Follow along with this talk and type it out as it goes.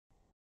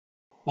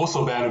What's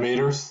up,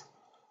 animators?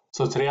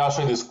 So today I'll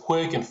show you this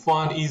quick and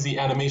fun, easy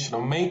animation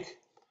to make.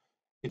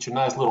 Get your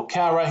nice little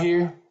cat right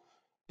here,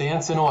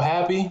 dancing all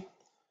happy.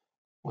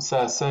 What's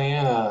that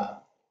saying?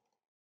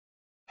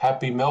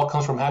 Happy milk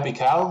comes from happy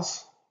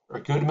cows?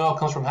 Or good milk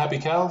comes from happy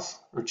cows?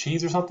 Or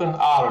cheese or something?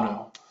 I don't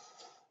know.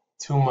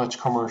 Too much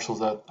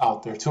commercials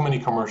out there, too many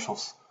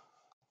commercials.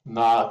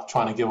 Not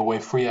trying to give away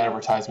free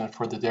advertisement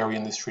for the dairy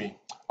industry.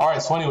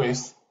 Alright, so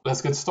anyways,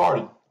 let's get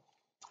started.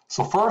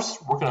 So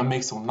first, we're going to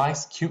make some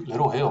nice, cute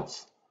little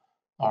hills.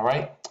 All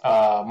right,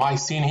 my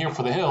scene here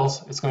for the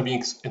hills is going to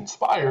be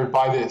inspired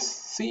by this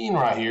scene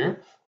right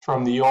here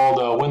from the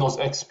old Windows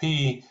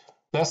XP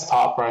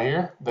desktop right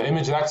here. The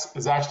image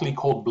is actually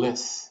called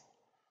Bliss.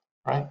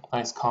 Right,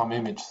 nice calm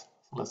image.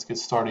 So let's get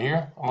started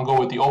here. I'm going to go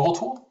with the oval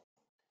tool.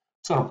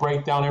 It's going to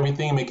break down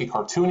everything and make it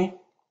cartoony.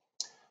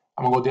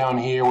 I'm going to go down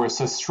here where it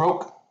says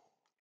stroke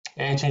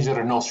and change it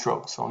to no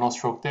stroke. So no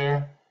stroke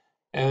there.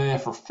 And then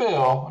for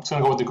fill, I'm just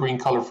going to go with the green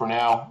color for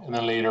now, and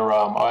then later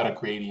I'll add a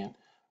gradient.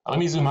 Let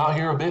me zoom out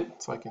here a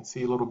bit so I can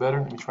see a little better.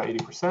 Let me try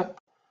 80%.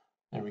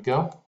 There we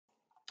go.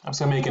 I'm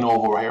just going to make an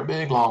oval right here,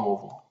 big long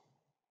oval.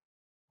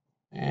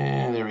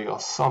 And there we go,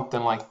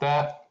 something like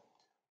that.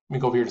 Let me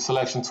go over here to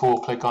selection tool,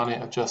 click on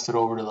it, adjust it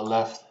over to the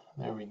left.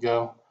 There we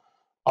go.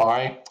 All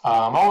right,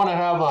 I want to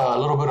have a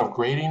little bit of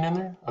gradient in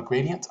there, I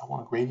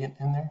want a gradient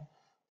in there.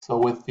 So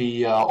with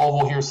the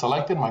oval here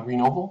selected, my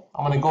green oval,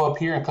 I'm going to go up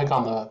here and click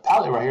on the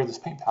palette right here, this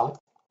paint palette.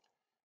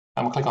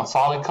 I'm going to click on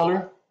solid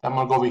color. I'm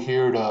going to go over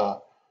here to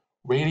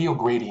radial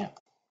gradient.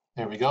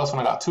 There we go. So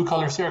I got two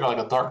colors here. I got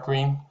like a dark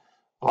green,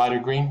 a lighter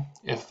green.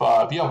 If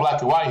you have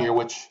black and white here,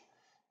 which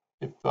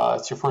if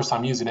it's your first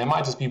time using it, it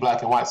might just be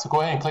black and white. So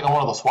go ahead and click on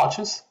one of the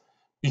swatches.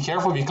 Be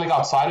careful if you click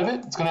outside of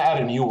it, it's going to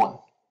add a new one.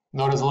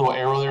 Notice a little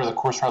arrow there, the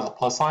cursor has a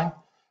plus sign.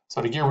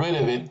 So to get rid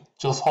of it,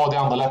 just hold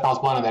down the left mouse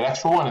button on that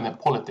extra one and then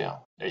pull it down.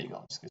 There you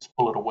go, just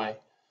pull it away.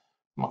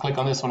 I'm gonna click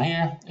on this one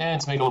here and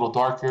to make it a little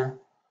darker,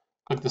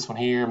 click this one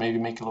here, maybe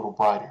make it a little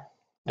brighter.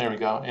 There we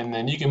go, and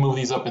then you can move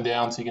these up and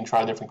down so you can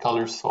try different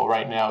colors. So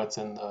right now it's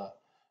in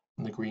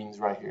the greens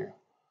right here.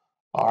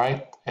 All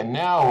right, and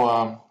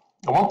now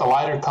I want the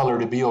lighter color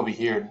to be over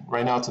here.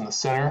 Right now it's in the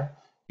center.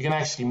 You can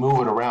actually move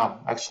it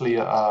around.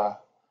 Actually, I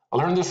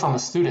learned this from a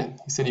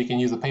student. He said you can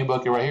use the paint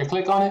bucket right here,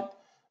 click on it,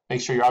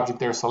 make sure your object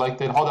there is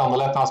selected, hold down the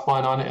left mouse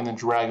button on it, and then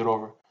drag it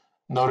over.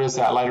 Notice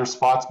that lighter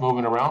spot's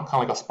moving around,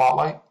 kind of like a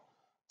spotlight.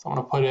 So I'm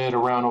going to put it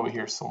around over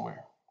here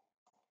somewhere.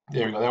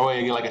 There we go. That way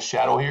I get like a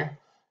shadow here.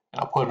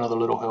 And I'll put another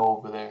little hill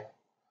over there.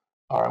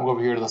 All right, I'm going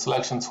over here to the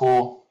selection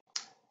tool.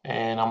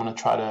 And I'm going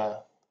to try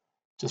to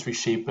just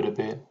reshape it a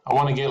bit. I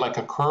want to get like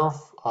a curve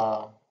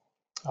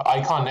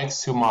icon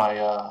next to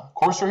my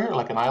cursor here,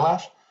 like an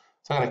eyelash.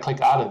 So I got to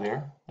click out of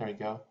there. There we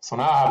go. So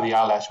now I have the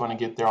eyelash. I want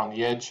to get there on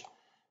the edge.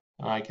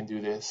 And I can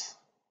do this.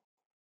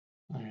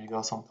 There you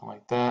go, something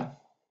like that.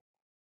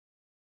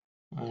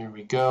 There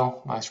we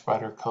go, nice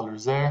brighter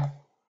colors there.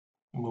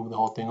 Move the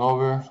whole thing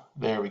over.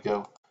 There we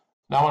go.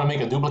 Now I want to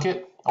make a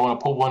duplicate. I want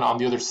to put one on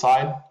the other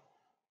side,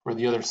 for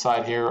the other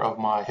side here of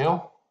my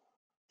hill.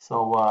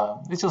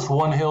 So it's just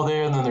one hill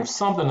there, and then there's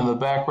something in the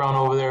background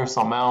over there,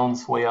 some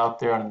mountains way out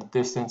there in the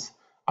distance.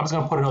 I'm just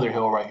going to put another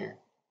hill right here.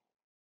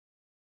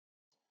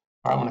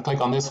 All right, I'm going to click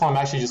on this one. I'm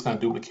actually just going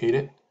to duplicate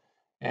it.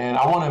 And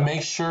I want to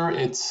make sure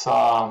it's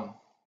one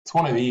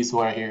of these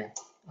right here,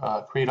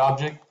 create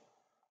object.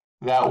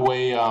 That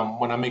way,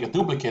 when I make a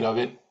duplicate of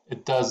it,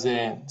 it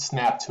doesn't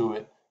snap to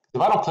it. If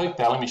I don't click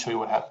that, let me show you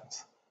what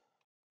happens.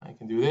 I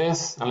can do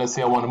this, and let's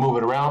say I want to move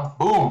it around.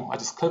 Boom, I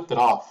just clipped it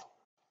off.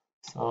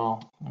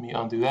 So let me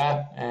undo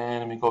that,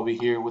 and let me go over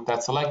here with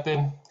that selected.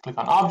 Click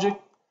on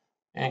object,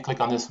 and click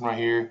on this one right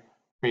here,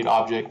 create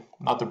object,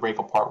 not the break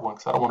apart one,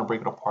 because I don't want to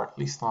break it apart, at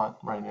least not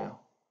right now.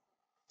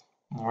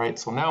 All right,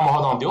 so now I'm going to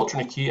hold on the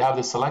alternate key, I have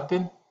this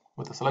selected.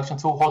 With the selection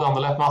tool, hold down the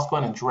left mouse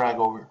button and drag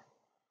over.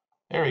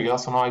 There we go,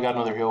 so now I got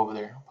another hill over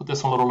there. Put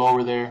this one a little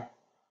lower there.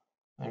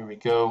 There we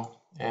go.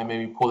 And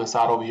maybe pull this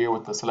out over here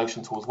with the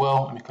selection tool as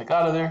well. Let me click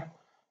out of there,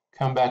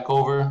 come back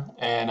over,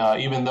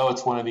 and even though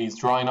it's one of these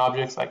drawing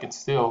objects, I can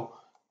still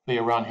play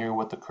around here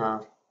with the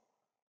curve.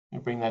 Let me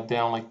bring that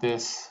down like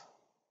this.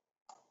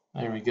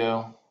 There we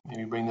go.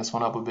 Maybe bring this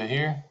one up a bit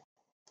here.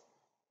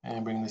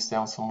 And bring this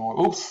down some more.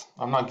 Oops,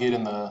 I'm not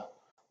getting the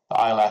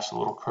eyelash, the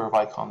little curve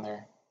icon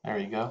there. There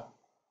you go.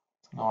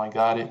 So now I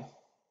got it.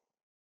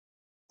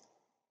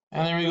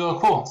 And there we go,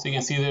 cool. So you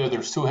can see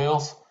there's two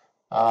hills.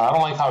 I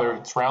don't like how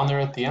it's round there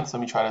at the end, so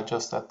let me try to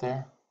adjust that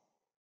there.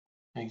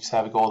 And you just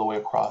have it go all the way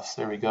across.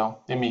 There we go.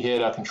 Then we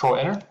hit Control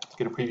Enter to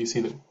get a preview,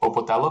 see of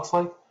what that looks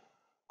like.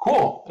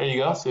 Cool, there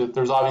you go. So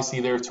there's obviously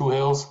there two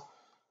hills.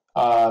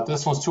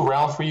 This one's too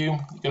round for you.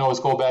 You can always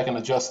go back and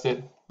adjust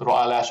it, little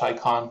eyelash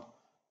icon,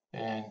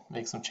 and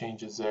make some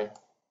changes there.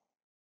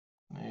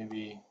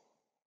 Maybe,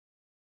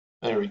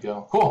 there we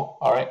go. Cool,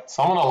 all right.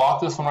 So I'm gonna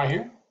lock this one right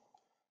here.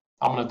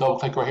 I'm going to double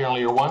click right here on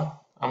layer 1.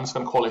 I'm just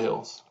going to call it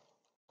hills.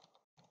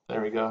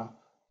 There we go.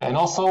 And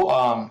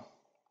also,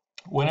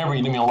 whenever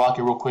you let me unlock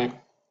it real quick,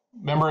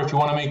 remember if you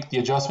want to make the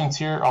adjustments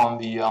here on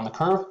the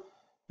curve,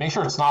 make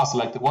sure it's not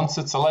selected. Once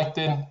it's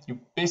selected, you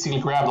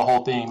basically grab the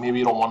whole thing. Maybe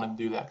you don't want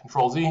to do that.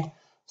 Control Z.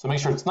 So make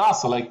sure it's not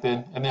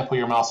selected, and then put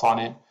your mouse on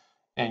it,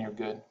 and you're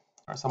good.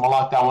 All right, so I'm gonna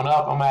lock that one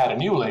up. I'm gonna add a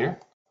new layer.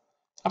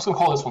 I'm just gonna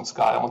call this one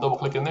Sky. I'm gonna double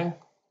click in there.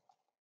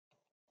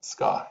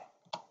 Sky.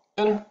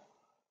 Enter.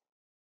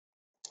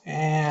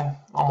 And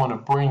I'm gonna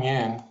bring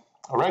in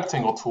a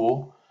rectangle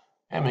tool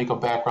and make a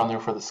background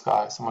there for the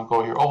sky. So I'm gonna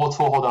go here, oval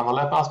tool, hold down the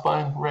left mouse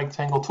button,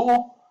 rectangle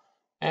tool,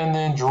 and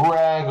then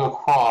drag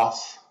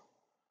across.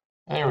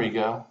 There we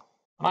go.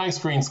 Nice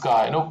green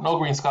sky. Nope, no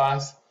green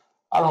skies.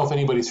 I don't know if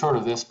anybody's heard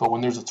of this, but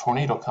when there's a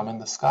tornado coming,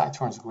 the sky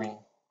turns green.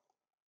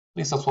 At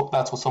least that's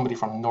what somebody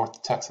from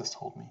North Texas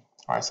told me.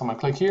 All right, so I'm gonna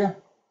click here,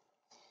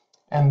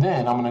 and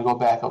then I'm gonna go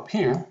back up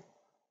here,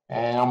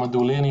 and I'm gonna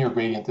do linear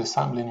gradient this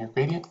time, linear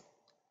gradient,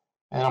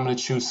 and I'm gonna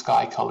choose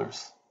sky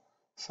colors.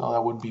 So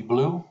that would be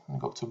blue. I'm gonna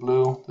go up to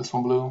blue, this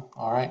one blue,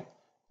 all right.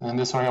 And then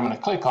this one here, I'm gonna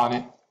click on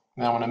it, and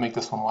then I'm gonna make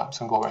this one white. I'm just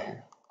gonna go right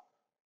here.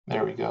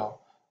 There we go.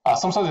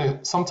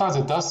 Sometimes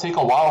it does take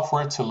a while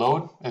for it to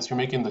load as you're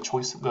making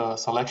the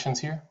selections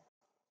here.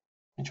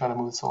 Let me try to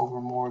move this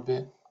over more a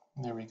bit.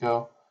 There we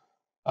go.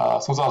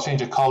 Sometimes I'll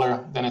change a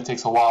color, then it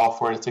takes a while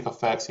for it to take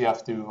effect, so you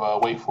have to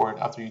wait for it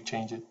after you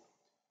change it.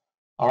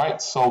 All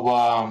right, so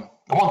I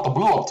want the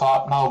blue up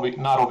top, not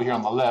over here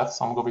on the left,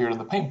 so I'm gonna go over here to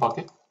the paint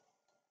bucket.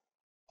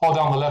 Hold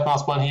down the left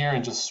mouse button here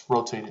and just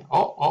rotate it.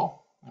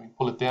 Let me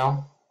pull it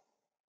down.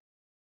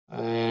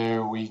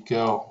 There we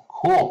go.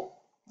 Cool.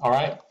 All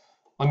right.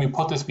 Let me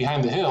put this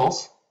behind the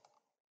hills.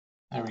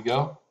 There we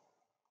go.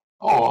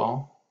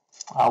 Oh,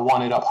 I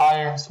want it up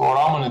higher. So what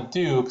I'm going to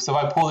do, because if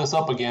I pull this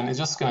up again, it's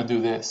just going to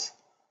do this.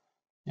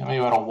 Yeah,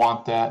 maybe I don't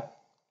want that.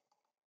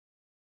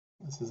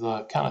 This is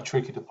kind of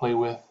tricky to play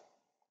with.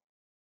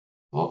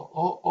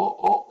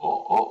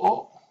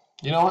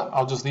 You know what?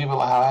 I'll just leave it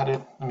like how I had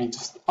it. Let me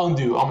just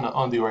undo. I'm going to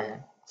undo right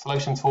here.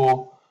 Selection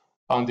tool,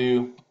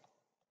 undo.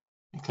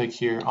 Click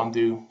here,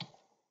 undo.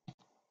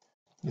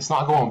 It's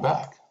not going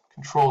back.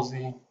 Control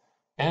Z.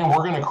 And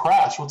we're going to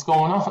crash. What's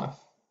going on?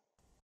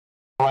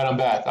 All right, I'm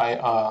back. I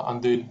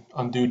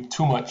undid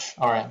too much.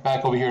 All right,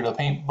 back over here to the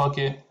paint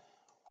bucket.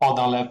 Hold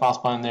down left mouse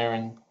button there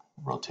and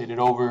rotate it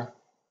over.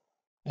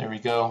 There we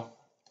go.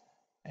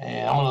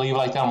 And I'm going to leave it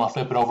like that. I'm going to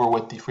flip it over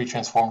with the free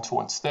transform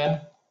tool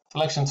instead.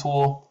 Selection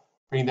tool.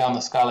 Bring down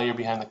the sky layer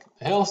behind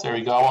the hills. There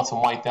we go. I want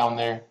some white down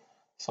there.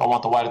 So I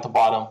want the white at the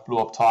bottom, blue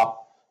up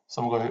top.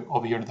 So I'm going to go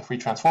over here to the free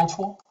transform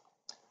tool.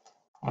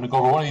 I'm going to go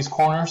over one of these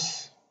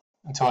corners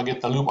until I get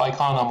the loop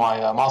icon on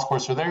my mouse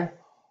cursor there.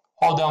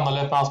 Hold down the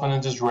left mouse button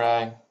and just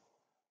drag.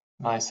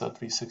 Nice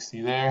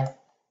 360 there.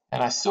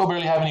 And I still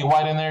barely have any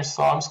white in there,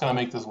 so I'm just going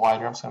to make this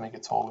wider. I'm just going to make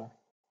it taller.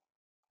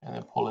 And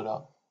then pull it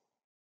up.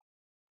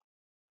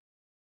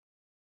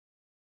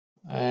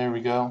 There we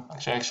go.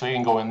 Actually I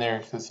can go in there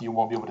because you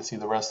won't be able to see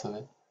the rest of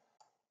it.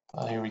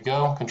 Here we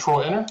go.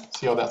 Control Enter.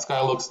 See how that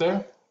sky looks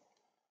there?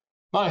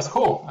 Nice,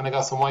 cool. And I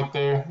got some white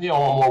there. I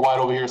want more white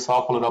over here, so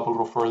I'll pull it up a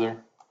little further.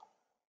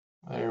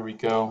 There we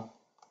go.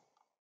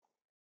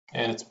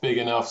 And it's big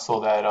enough so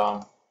that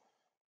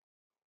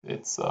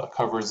it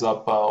covers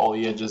up all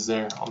the edges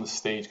there on the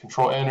stage.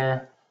 Control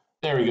Enter.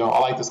 There we go. I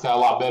like this guy a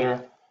lot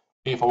better.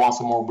 If I want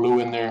some more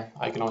blue in there,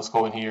 I can always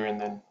go in here and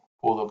then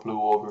pull the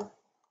blue over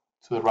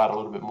to the right a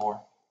little bit more.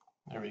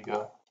 There we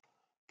go.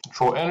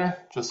 Control Enter,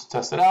 just to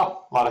test it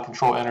out. A lot of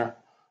Control Enter,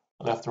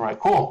 left and right.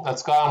 Cool. That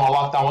sky, I'm going to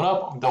lock that one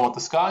up. I'm done with the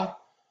sky.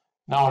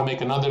 Now I want to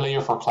make another layer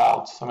for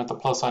clouds. So I'm at the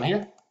plus on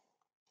here.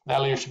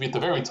 That layer should be at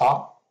the very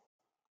top.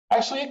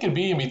 Actually, it could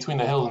be in between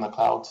the hills and the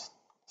clouds.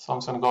 So I'm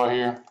just going to go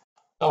here,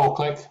 double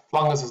click, as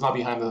long as it's not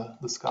behind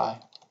the sky.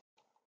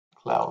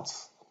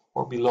 Clouds,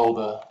 or below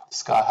the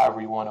sky, however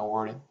you want to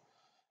word it.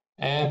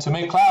 And to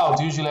make clouds,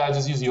 usually I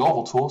just use the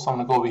oval tool. So I'm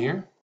going to go over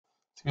here.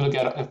 So if you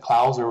look at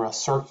clouds, they're a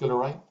circular,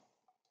 right?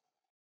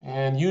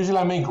 And usually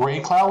I make gray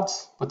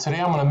clouds, but today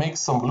I'm going to make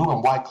some blue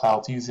and white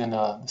clouds using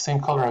the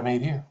same color I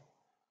made here.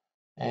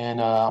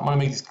 And I'm going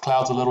to make these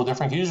clouds a little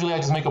different. Usually I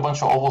just make a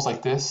bunch of ovals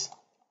like this.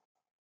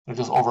 They're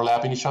just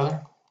overlapping each other.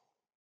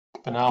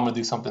 But now I'm going to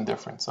do something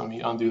different. So let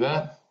me undo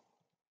that.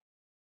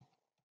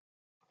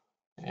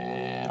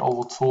 And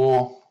oval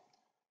tool.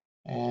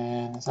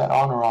 And is that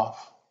on or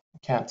off? I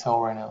can't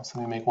tell right now. So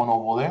let me make one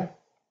oval there.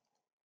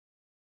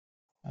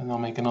 And I'll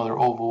make another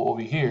oval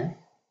over here.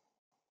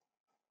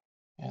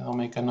 And I'll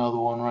make another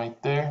one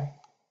right there.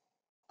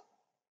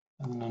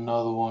 And then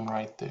another one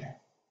right there.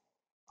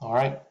 All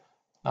right.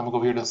 Now I'm going to go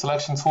over here to the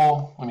selection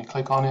tool. Let me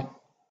click on it.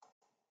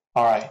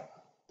 All right.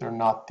 They're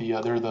not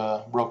they're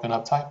the broken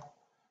up type.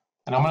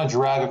 And I'm going to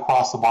drag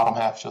across the bottom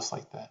half just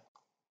like that.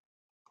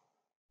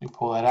 Let me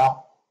pull that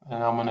out.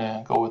 And I'm going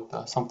to go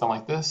with something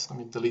like this. Let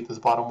me delete this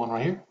bottom one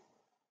right here.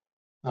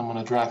 And I'm going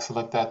to drag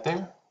select that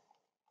there.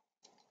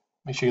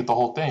 Make sure you get the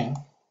whole thing.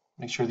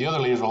 Make sure the other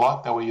layers are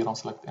locked. That way you don't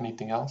select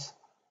anything else.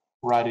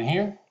 Right in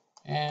here.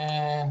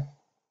 And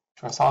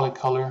try solid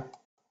color.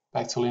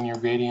 Back to linear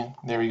gradient.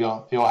 There we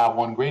go. They all have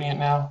one gradient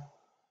now.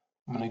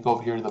 I'm going to go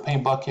over here to the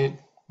paint bucket.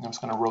 And I'm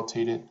just going to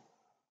rotate it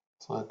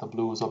so that the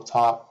blue is up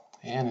top.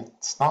 And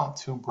it's not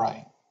too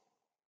bright.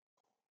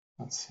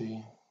 Let's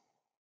see.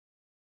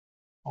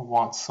 I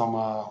want some,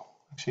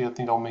 actually I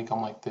think I'll make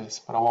them like this,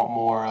 but I want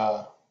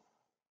more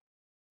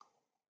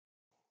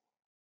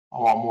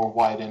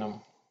white in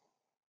them.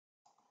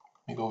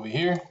 Let me go over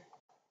here,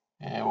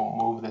 and we'll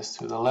move this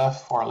to the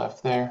left, far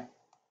left there,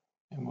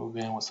 and move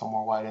in with some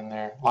more white in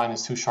there. Line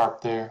is too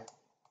sharp there.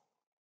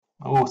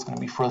 Oh, it's going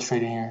to be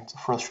frustrating here. It's a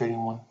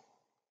frustrating one.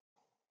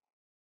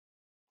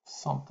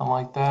 Something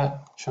like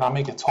that. Should I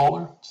make it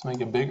taller? Just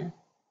make it bigger.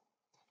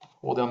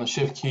 Hold down the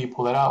shift key,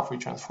 pull that out, free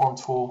transform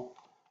tool,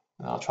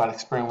 and I'll try to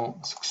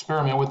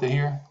experiment with it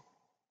here.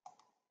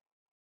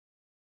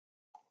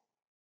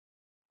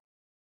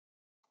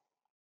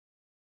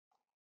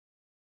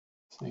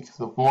 See, because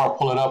the more I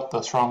pull it up,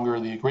 the stronger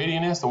the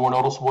gradient is, the more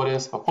noticeable it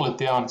is. If I pull it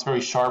down, it's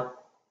very sharp.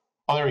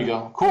 Oh, there we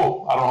go.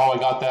 Cool. I don't know how I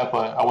got that,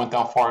 but I went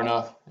down far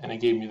enough and it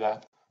gave me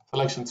that.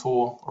 Selection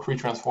tool or free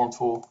transform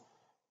tool.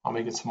 I'll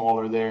make it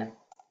smaller there.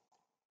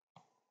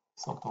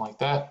 Something like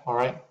that. All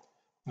right.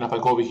 And if I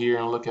go over here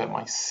and look at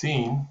my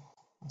scene,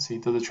 let's see,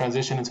 does it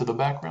transition into the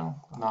background?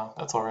 No,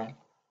 that's all right.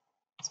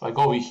 So I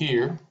go over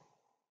here,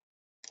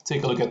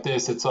 take a look at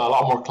this. It's a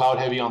lot more cloud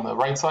heavy on the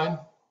right side,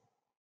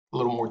 a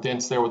little more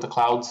dense there with the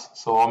clouds.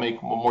 So I'll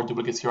make more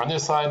duplicates here on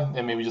this side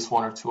and maybe just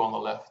one or two on the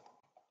left.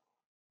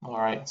 All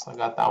right, so I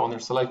got that one there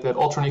selected.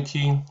 Alternate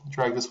key,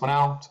 drag this one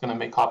out. It's going to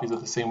make copies of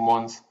the same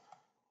ones.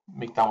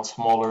 Make that one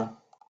smaller.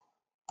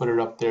 Put it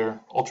up there.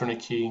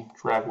 Alternate key,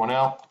 drag one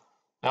out.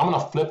 Now I'm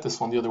going to flip this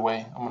one the other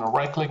way. I'm going to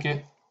right click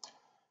it,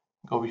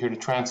 go over here to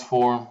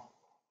transform,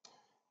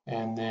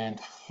 and then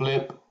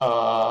flip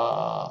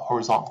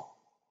horizontal.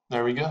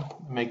 There we go.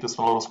 Make this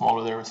one a little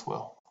smaller there as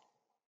well.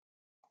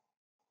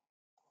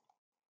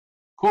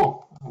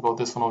 Cool. I'll go with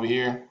this one over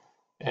here.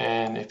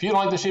 And if you don't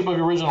like the shape of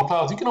your original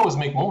clouds, you can always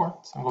make more.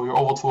 So I'm going to go to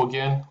your oval tool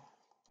again,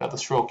 got the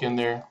stroke in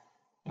there,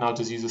 and I'll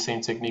just use the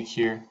same technique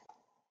here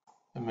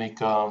and make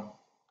another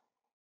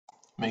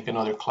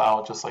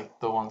cloud just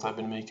like the ones I've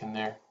been making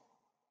there.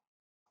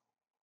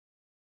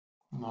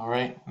 All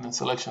right, and then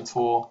selection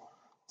tool,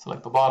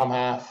 select the bottom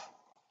half,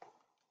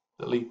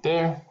 delete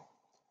there,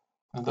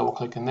 and double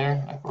click in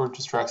there, or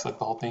just drag select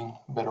the whole thing,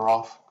 better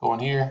off. Go in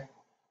here,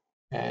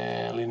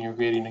 and linear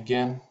gradient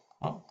again.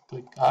 Oh,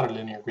 click out of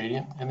linear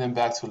gradient, and then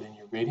back to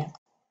linear gradient.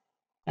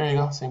 There you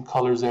go, same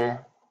colors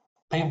there.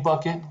 Paint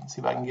bucket, let's see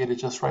if I can get it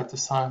just right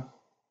this time.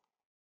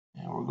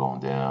 And we're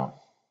going down.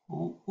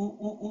 Ooh, ooh,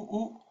 ooh, ooh,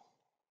 ooh.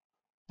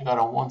 I got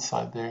on one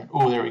side there.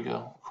 Oh, there we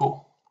go,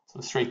 cool.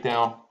 So straight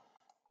down,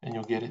 and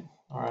you'll get it.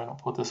 All right, I'll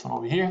put this one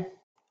over here.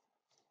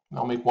 And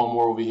I'll make one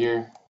more over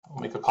here.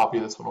 I'll make a copy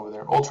of this one over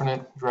there.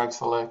 Alternate, drag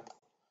select,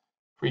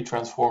 free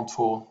transform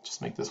tool.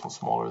 Just make this one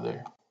smaller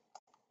there.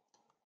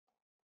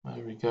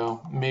 There we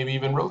go. Maybe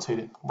even rotate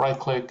it. Right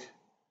click,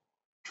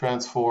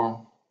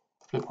 transform,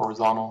 flip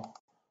horizontal.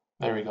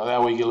 There we go.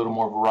 That way you get a little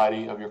more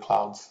variety of your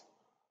clouds.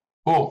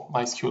 Cool.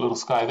 Nice cute little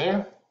sky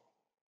there.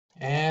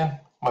 And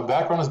my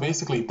background is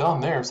basically done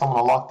there. So I'm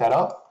going to lock that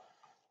up.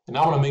 And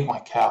now I'm going to make my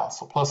cow.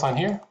 So plus sign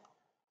here.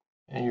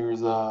 And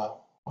here's my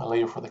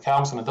layer for the cow.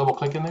 I'm just going to double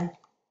click in there.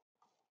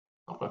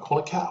 I'm going to call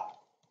it cow.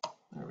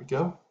 There we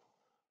go.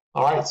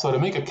 All right. So to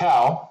make a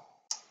cow,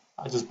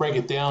 I just break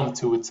it down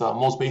to its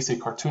most basic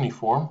cartoony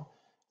form.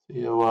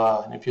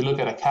 And if you look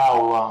at a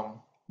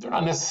cow, they're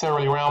not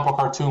necessarily round, but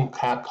cartoon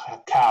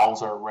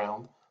cows are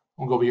round.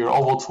 I'm going to go over here,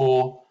 oval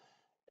tool,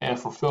 and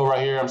for fill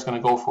right here, I'm just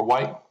going to go for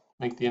white.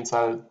 Make the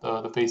inside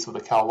of the face of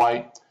the cow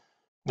white.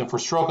 Then for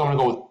stroke, I'm going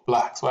to go with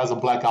black. So it has a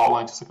black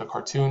outline, just like a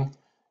cartoon.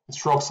 And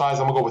stroke size,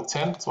 I'm going to go with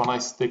 10. So a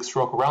nice thick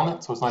stroke around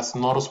it. So it's nice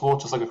and noticeable,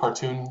 just like a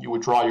cartoon. You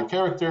would draw your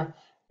character,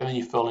 and then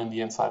you fill in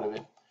the inside of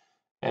it.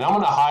 And I'm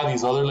going to hide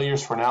these other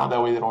layers for now.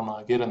 That way they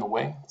don't get in the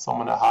way. So I'm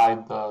going to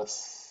hide the,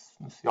 let's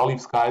see, I'll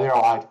leave sky there.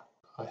 I'll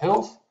hide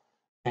hills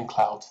and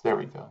clouds. There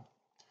we go.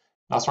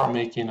 And I'll start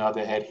making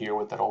the head here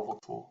with that oval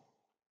tool.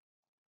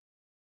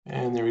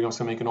 And there we go. I'm just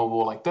going to make an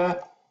oval like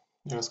that.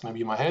 There's going to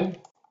be my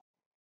head.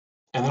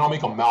 And then I'll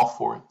make a mouth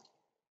for it.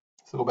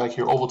 So go back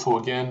here, oval tool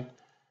again.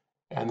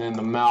 And then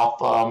the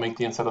mouth, I'll make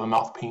the inside of the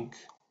mouth pink.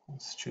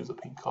 Let's choose a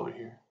pink color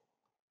here.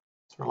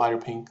 So a lighter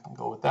pink, I'll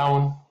go with that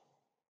one.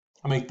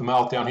 I'll make the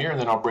mouth down here and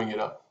then I'll bring it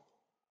up.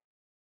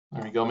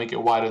 There we go, make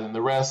it wider than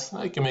the rest.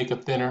 You can make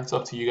it thinner, it's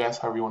up to you guys,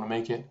 however you want to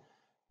make it.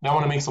 Now I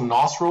want to make some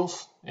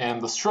nostrils, and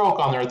the stroke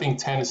on there, I think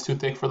 10 is too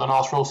thick for the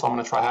nostrils, so I'm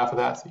going to try half of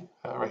that,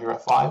 right here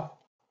at 5.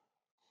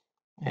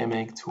 And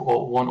make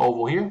one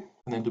oval here,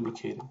 and then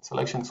duplicate it.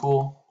 Selection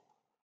tool,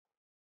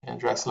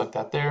 and drag select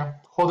that there.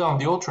 Hold down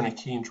the alternate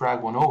key and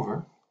drag one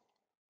over.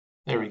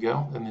 There we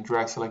go, and then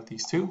drag select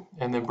these two,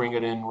 and then bring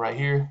it in right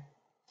here.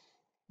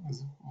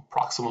 Is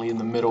approximately in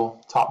the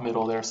middle, top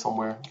middle there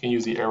somewhere. You can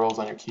use the arrows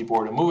on your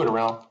keyboard and move it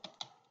around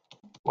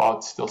while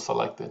it's still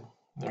selected.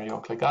 There you go,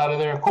 click out of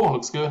there. Cool,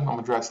 looks good. I'm going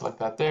to drag select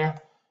that there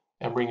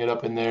and bring it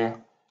up in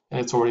there, and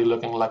it's already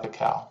looking like a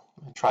cow.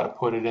 And try to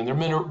put it in there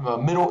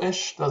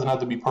middle-ish. Doesn't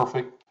have to be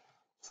perfect,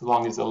 as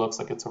long as it looks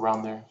like it's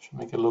around there. Should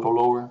make it a little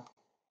lower.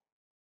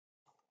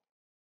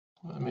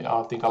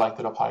 I think I liked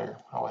it up higher,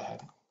 how I had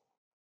it.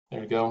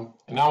 There we go.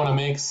 And now I'm going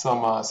to make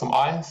some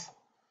eyes.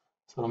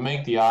 So to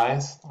make the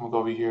eyes, I'm going to go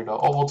over here to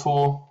oval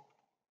tool,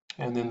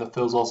 And then the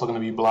fill is also going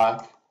to be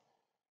black.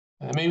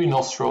 And then maybe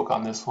no stroke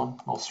on this one,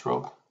 no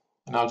stroke.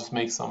 And I'll just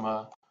make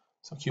some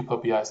cute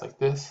puppy eyes like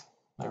this.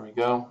 There we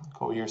go.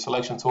 Go over here,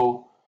 selection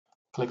tool,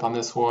 click on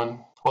this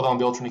one, hold down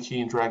the alternate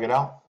key and drag it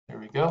out. There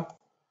we go.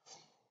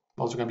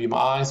 Those are going to be my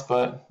eyes,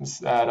 but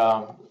just add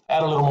a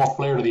little more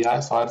flair to the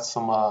eyes. So add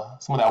some of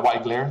that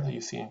white glare that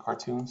you see in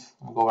cartoons.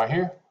 I'm going to go right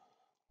here,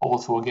 oval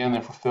tool again,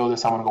 then for fill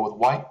this I'm going to go with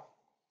white.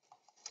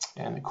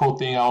 And the cool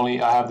thing,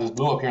 I have this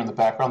blue up here in the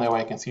background, that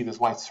way I can see this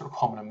white circle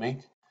I'm going to make.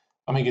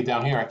 I'll make it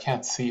down here, I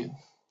can't see it.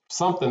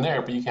 Something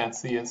there, but you can't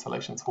see it.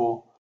 Selection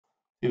tool.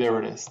 See,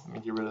 there it is. Let me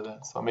get rid of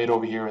that. So I made it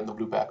over here in the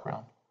blue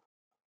background.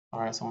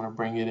 Alright, so I'm going to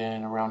bring it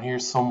in around here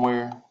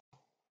somewhere.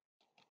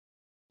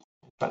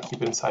 Try to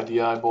keep it inside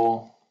the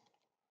eyeball.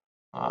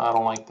 I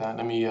don't like that.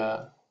 Let me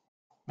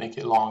make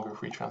it longer,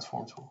 free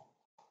transform tool.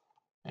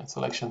 And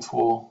selection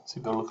tool,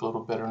 see if it'll look a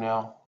little better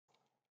now.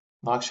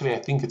 No, actually, I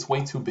think it's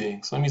way too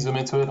big. So let me zoom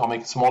into it. I'll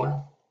make it smaller.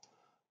 Let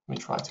me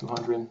try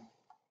 200.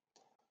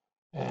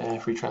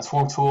 And free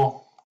transform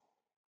tool.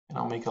 And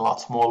I'll make it a lot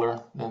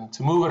smaller. Then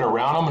to move it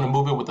around, I'm going to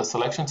move it with the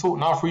selection tool,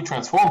 not a free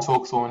transform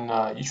tool. So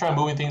when you try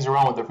moving things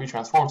around with the free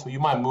transform tool, you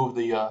might move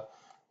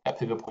that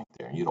pivot point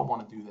there. And you don't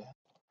want to do that.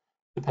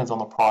 Depends on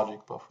the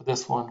project, but for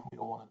this one, we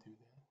don't want to do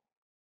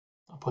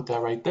that. I'll put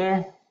that right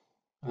there.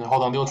 And then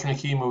hold on the alternate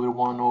key, move it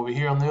one over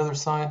here on the other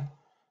side.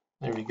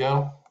 There we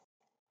go.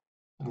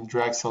 And then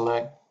drag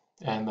select.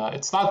 And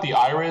it's not the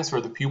iris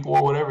or the pupil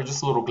or whatever,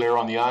 just a little glare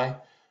on the eye.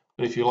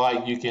 But if you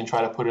like, you can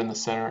try to put it in the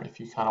center if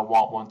you kind of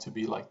want one to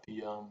be like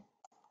the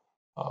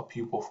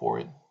pupil for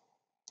it.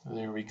 And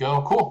there we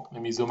go. Cool.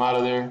 Let me zoom out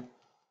of there.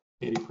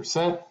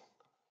 80%.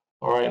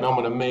 All right, now I'm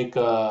going to make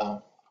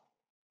an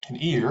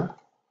ear.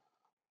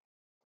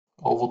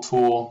 Oval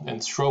tool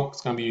and stroke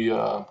is going to be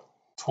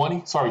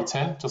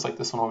 10, just like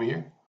this one over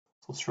here.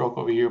 So stroke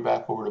over here,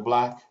 back over to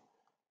black,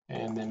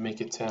 and then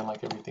make it 10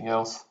 like everything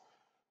else.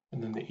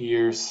 And then the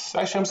ears,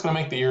 actually I'm just going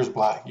to make the ears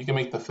black. You can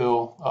make the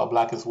fill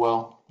black as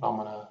well. I'm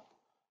going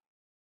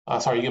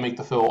to, you can make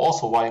the fill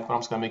also white, but I'm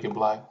just going to make it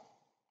black.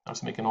 I'm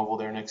just making an oval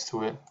there next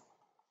to it.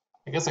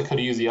 I guess I could have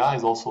used the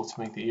eyes also to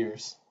make the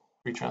ears.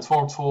 Free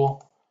transform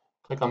tool,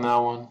 click on that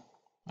one.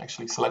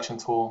 Actually, selection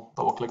tool,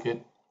 double click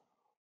it.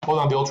 Hold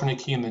on the alternate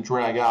key and then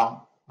drag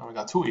out. Now we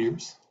got two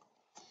ears.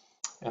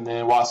 And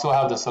then while I still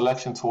have the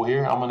selection tool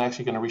here, I'm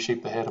actually going to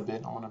reshape the head a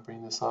bit. I'm going to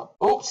bring this up.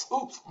 Oops,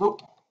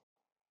 nope.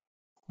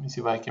 Let me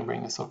see if I can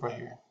bring this up right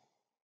here.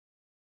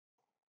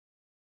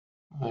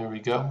 There we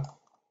go.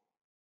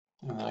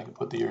 And then I can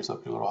put the ears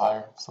up a little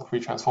higher. So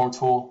free transform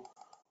tool,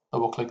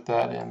 double click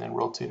that and then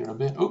rotate it a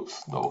bit.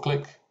 Oops, double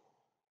click.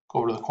 Go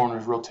over to the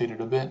corners, rotate it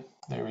a bit.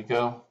 There we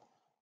go.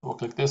 Double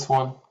click this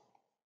one,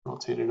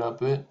 rotate it up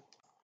a bit.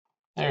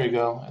 There you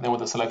go. And then with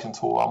the selection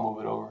tool, I'll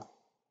move it over.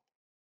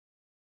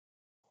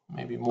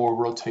 Maybe more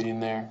rotating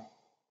there.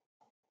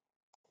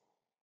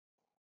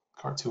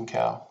 Cartoon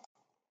cow.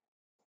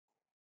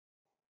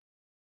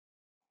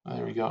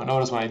 There we go.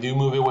 Notice when I do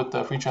move it with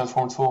the free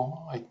transform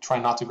tool, I try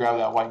not to grab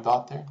that white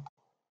dot there.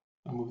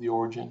 I'll move the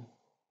origin.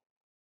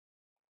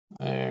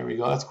 There we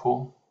go. That's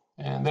cool.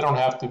 And they don't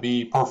have to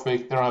be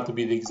perfect. They don't have to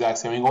be the exact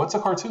same angle. It's a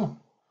cartoon.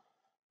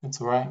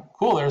 It's all right.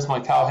 Cool. There's my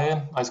cow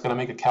head. I just got to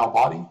make a cow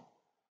body.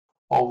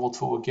 Oval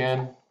tool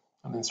again,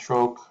 and then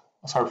stroke.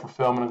 Sorry for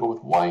fill, I'm going to go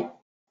with white.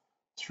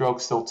 Stroke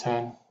still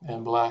 10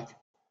 and black.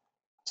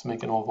 Let's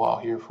make an oval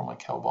out here for my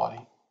cow body.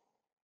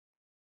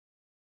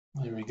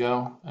 There we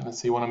go. And let's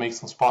see, you want to make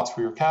some spots for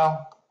your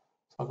cow.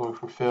 So I'll go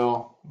for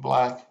fill,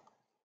 black,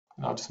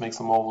 and I'll just make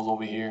some ovals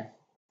over here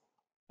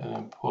and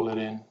then pull it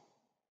in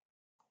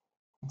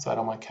inside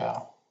of my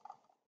cow.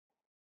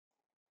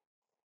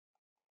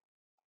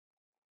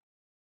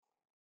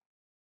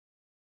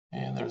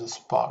 And there's a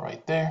spot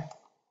right there.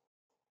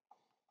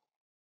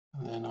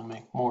 And then I'll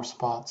make more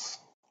spots.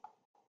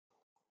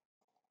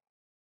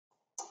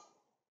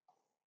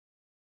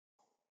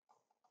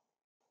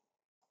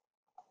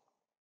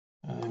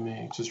 And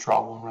then just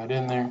drop one right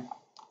in there.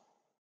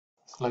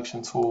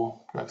 Selection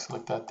tool, drag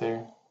select that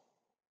there.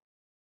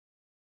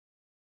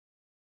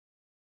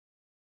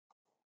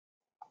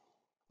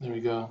 There we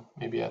go.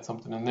 Maybe add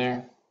something in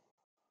there.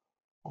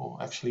 Oh,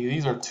 actually,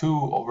 these are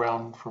too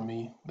around for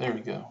me. There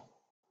we go.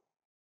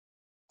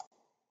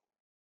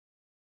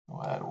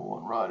 I'll add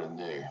one right in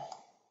there.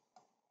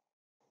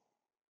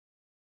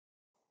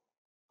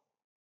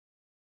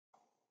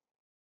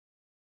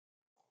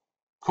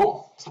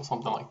 Cool. So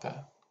something like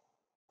that.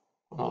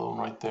 Another one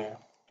right there.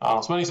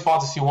 As many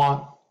spots as you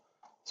want.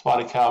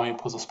 Spotted cow, maybe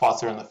put some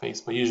spots there in the face,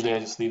 but usually I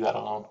just leave that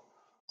alone.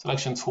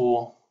 Selection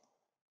tool,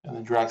 and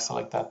then drag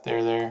select that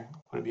there.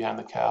 Put it behind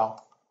the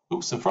cow.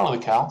 Oops, in front of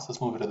the cow. So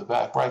let's move it to the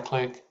back. Right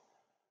click,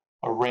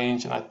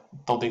 arrange, and I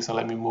don't think it's gonna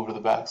let me move to the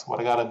back. So what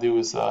I gotta do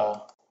is,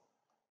 if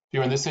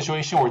you're in this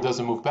situation where it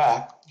doesn't move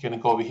back, you're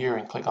gonna go over here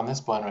and click on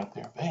this button right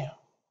there. Bam.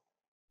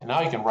 And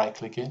now you can right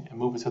click it and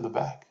move it to the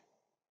back.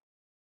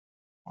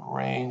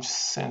 Arrange,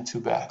 send to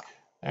back.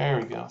 There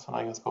we go. So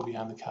now let's go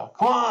behind the cow.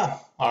 Come on!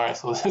 Alright,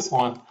 so this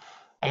one,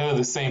 I gotta do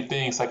the same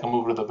thing so I can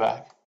move it to the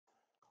back.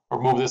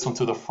 Or move this one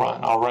to the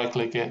front. I'll right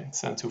click it,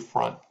 send to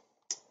front.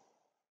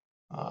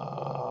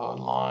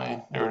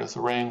 line, there it is,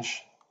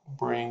 arrange,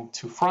 bring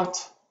to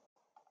front.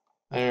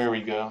 There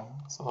we go.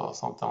 So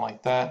something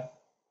like that.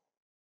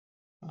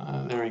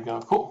 There we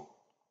go. Cool.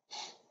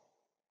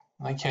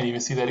 I can't even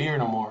see that ear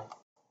no more.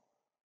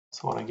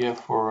 That's what I get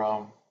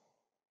for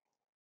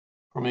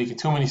making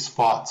too many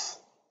spots.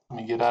 Let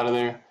me get out of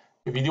there.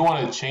 If you do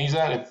want to change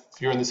that,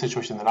 if you're in the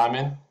situation that I'm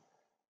in,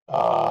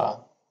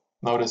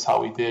 notice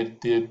how we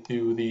did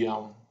do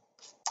the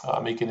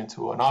make it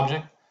into an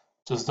object.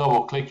 Just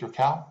double click the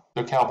cow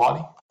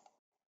body.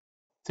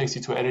 Takes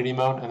you to editing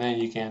mode, and then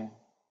you can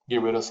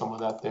get rid of some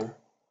of that there.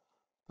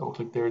 Double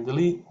click there,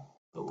 delete.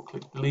 Double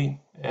click delete.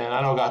 And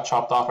I know it got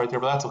chopped off right there,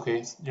 but that's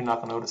okay. You're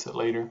not gonna notice it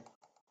later.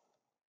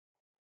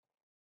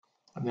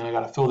 And then I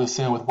gotta fill this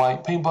in with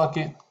white paint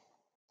bucket.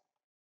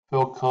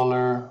 Fill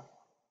color,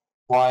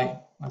 white.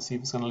 Let's see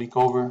if it's gonna leak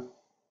over.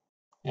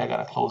 Yeah, I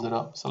gotta close it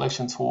up.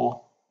 Selection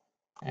tool,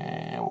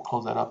 and we'll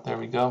close that up. There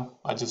we go.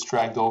 I just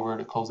dragged over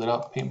to close it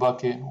up. Paint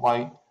bucket,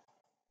 white,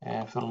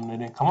 and filling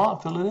it in. Come on,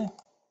 fill it in.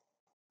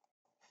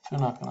 If you're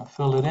not gonna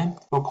fill it in,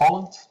 fill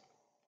columns.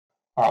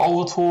 Our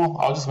oval tool,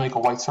 I'll just make a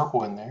white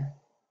circle in there.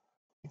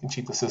 You can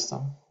cheat the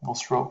system. No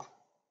stroke.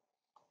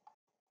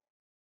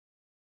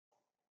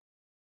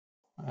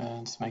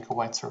 And just make a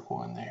white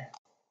circle in there.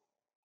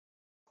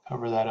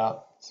 Cover that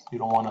up. So you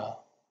don't want to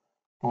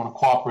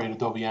cooperate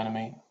Adobe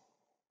Animate.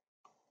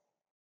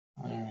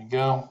 There we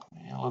go.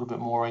 And a little bit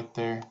more right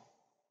there.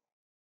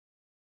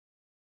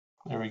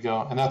 There we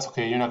go. And that's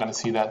okay. You're not going to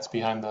see that. It's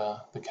behind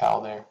the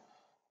cowl there.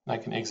 And I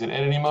can exit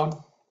editing mode.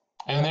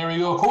 And there we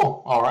go.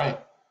 Cool. All right.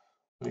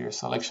 So your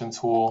selection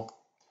tool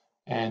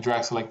and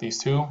drag select these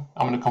two.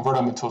 I'm going to convert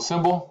them into a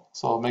symbol.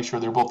 So make sure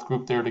they're both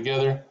grouped there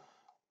together.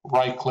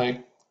 Right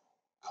click,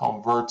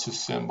 convert to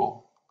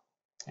symbol.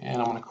 And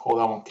I'm going to call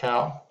that one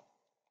cow.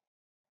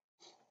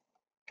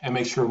 And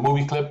make sure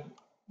movie clip,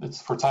 it's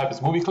for type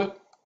is movie clip.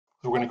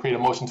 We're going to create a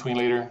motion tween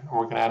later, and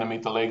we're going to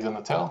animate the legs and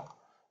the tail.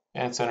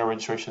 And center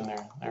registration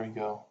there. There we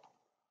go.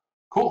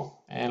 Cool.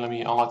 And let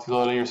me unlock the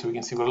other layer so we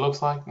can see what it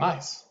looks like.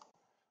 Nice.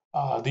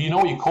 Do you know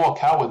what you call a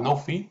cow with no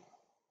feet?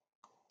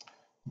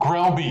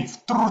 Ground beef.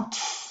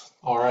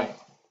 All right.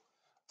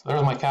 So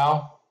there's my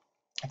cow.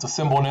 It's a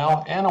symbol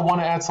now, and I want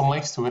to add some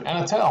legs to it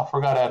and a tail.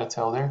 Forgot to add a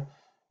tail there.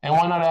 And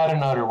why not add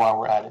an udder while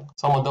we're at it?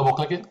 So I'm going to double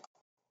click it.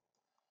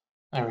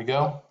 There we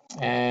go.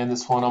 And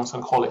this one, I'm just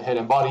going to call it head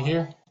and body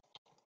here.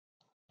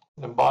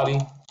 Head and body,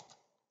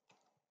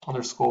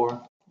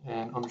 underscore,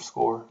 and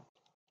underscore,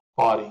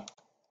 body,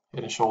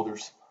 head and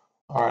shoulders.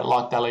 All right,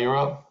 lock that layer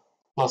up.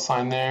 Plus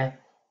sign there.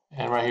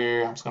 And right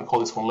here, I'm just going to call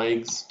this one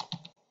legs.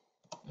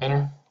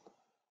 Enter.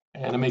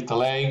 And to make the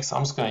legs,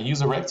 I'm just going to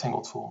use a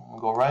rectangle tool. I'm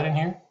going to go right in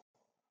here.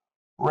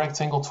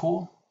 Rectangle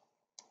tool.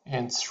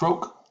 And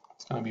stroke.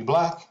 It's going to be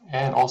black.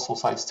 And also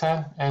size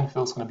 10. And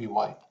fill is going to be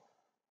white.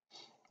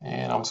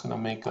 And I'm just going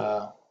to make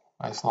a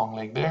nice long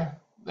leg there.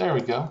 There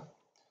we go.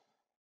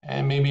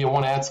 And maybe I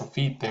want to add some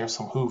feet there,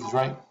 some hooves,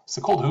 right? Is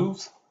it called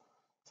hooves?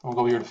 So I'm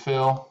going to go here to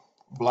fill,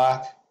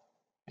 black,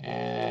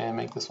 and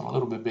make this one a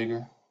little bit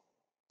bigger.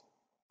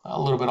 A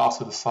little bit off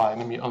to the side.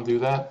 Let me undo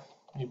that.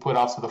 Let me put it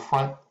off to the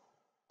front.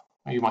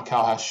 Maybe my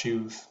cow has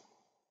shoes.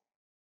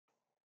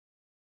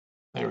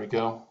 There we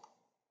go.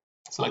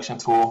 Selection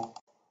tool.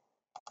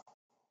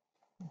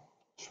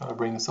 Try to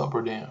bring this up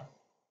or down.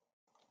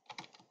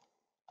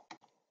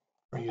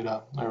 Bring it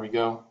up. There we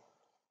go.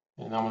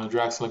 And I'm going to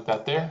drag select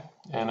that there.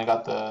 And I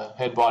got the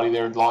head body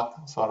there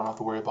locked, so I don't have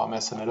to worry about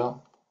messing it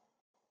up.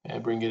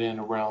 And bring it in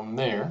around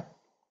there.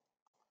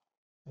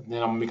 And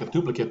then I'm going to make a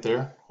duplicate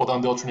there. Hold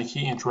down the alternate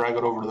key and drag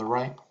it over to the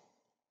right.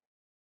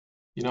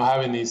 You know,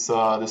 having these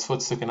this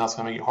foot sticking out is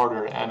going to make it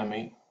harder to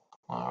animate.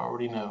 I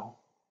already know.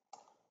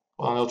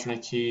 Hold down the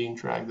alternate key,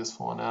 drag this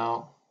one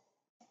out.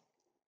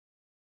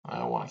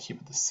 I want to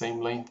keep it the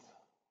same length.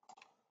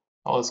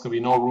 Oh, there's going to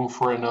be no room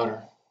for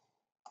another.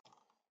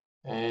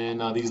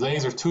 And these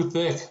legs are too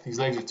thick. These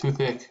legs are too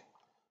thick.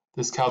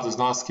 This cow does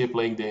not skip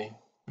leg day.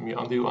 Let me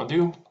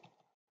undo.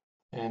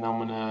 And I'm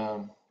going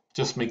to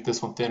just make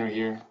this one thinner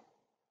here.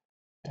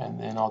 And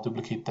then I'll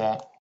duplicate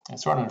that. And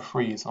starting to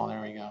freeze. Oh,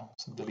 there we go.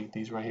 So delete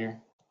these right here.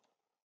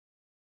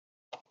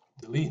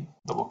 Delete.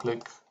 Double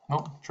click.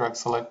 Nope. Drag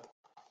select.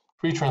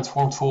 Free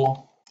transform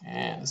tool.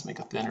 And let's make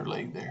a thinner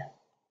leg there.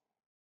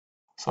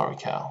 Sorry,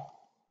 cow.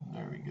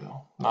 There we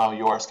go. Now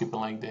you are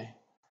skipping leg day.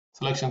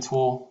 Selection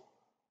tool.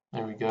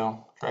 There we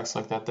go. Drag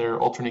select that there.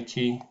 Alternate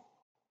key.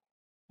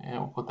 And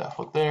we'll put that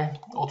foot there.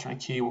 Alternate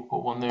key, we'll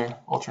put one there.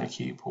 Alternate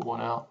key, put one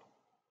out.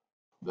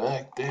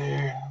 Back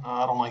there. No,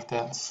 I don't like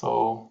that.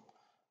 So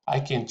I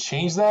can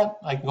change that.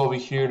 I can go over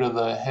here to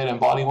the head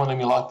and body one. Let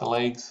me lock the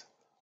legs.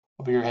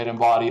 Over here, head and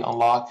body,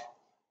 unlock.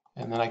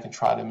 And then I can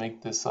try to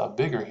make this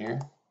bigger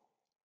here.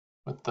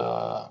 With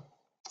the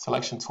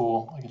selection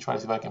tool, I can try to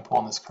see if I can pull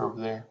on this curve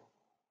there.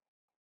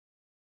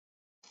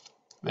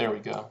 There we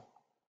go.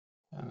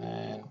 And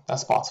then that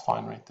spot's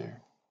fine right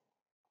there.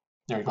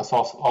 There we go. So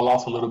I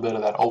lost a little bit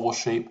of that oval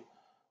shape,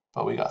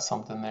 but we got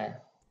something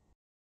there.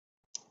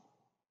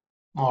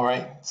 All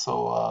right,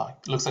 so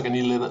it looks like I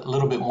need a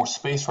little bit more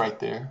space right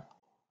there.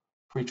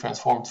 Free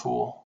transform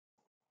tool.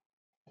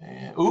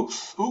 And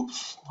oops,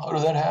 how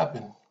did that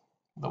happen?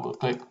 Double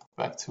click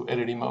back to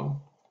editing mode.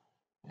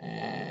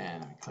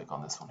 And click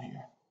on this one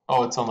here.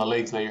 Oh, it's on the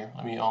legs layer.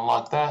 Let me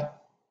unlock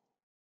that.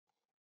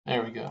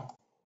 There we go.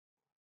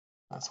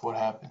 That's what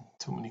happened.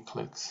 Too many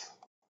clicks.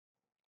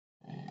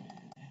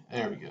 And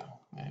there we go.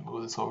 And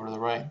move this over to the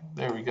right.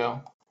 There we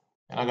go.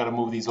 And I got to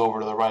move these over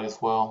to the right as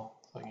well,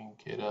 so I can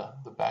get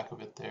the back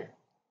of it there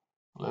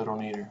a little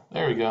neater.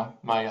 There we go.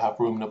 Now you have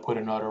room to put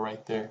another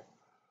right there.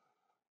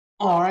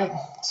 All right.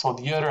 So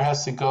the udder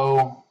has to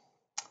go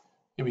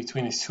in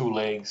between these two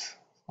legs.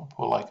 I'll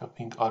put like a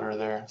pink udder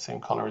there, same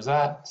color as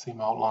that,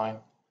 same outline.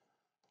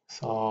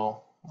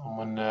 So I'm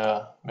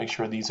gonna make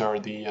sure these are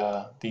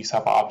the these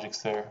type of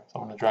objects there. So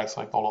I'm gonna drag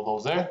select all of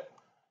those there.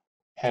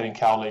 Head and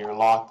cow layer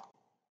locked.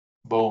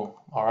 Boom.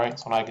 All right.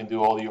 So now I can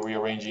do all the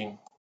rearranging.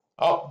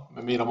 Oh,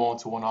 I made them all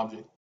into one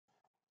object.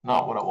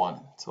 Not what I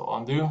wanted. So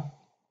undo.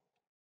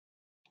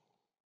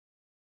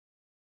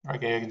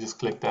 Okay, I can just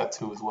click that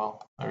too as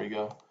well. There you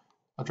go.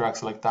 I'll drag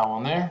select that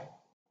one there.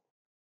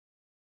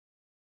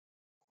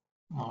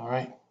 All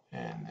right,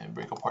 and then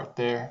break apart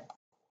there,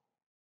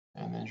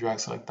 and then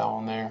drag select that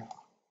one there.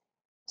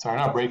 Sorry,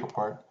 not break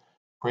apart.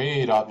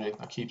 Create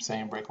object. I keep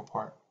saying break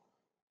apart,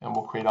 and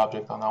we'll create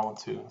object on that one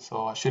too.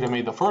 So I should have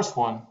made the first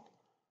one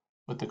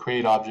with the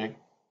create object,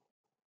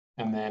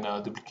 and then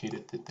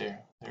duplicated it there.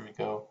 There we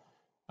go.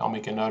 I'll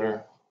make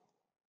another,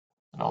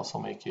 and also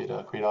make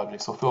it create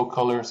object. So fill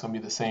color is gonna be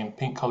the same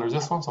pink color as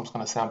this one. So I'm just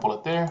gonna sample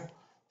it there.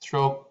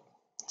 Stroke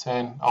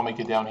 10. I'll make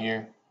it down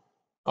here.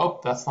 Oh,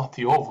 that's not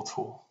the oval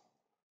tool.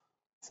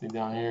 See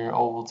down here,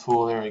 oval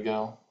tool, there we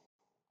go.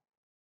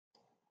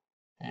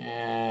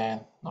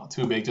 And not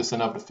too big, just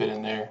enough to fit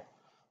in there.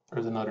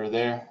 There's another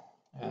there.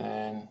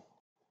 And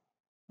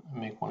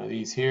then make one of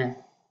these here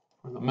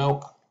for the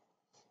milk.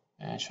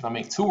 And should I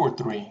make 2 or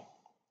 3?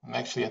 And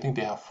actually, I think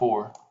they have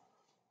 4.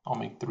 I'll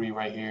make 3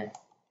 right here.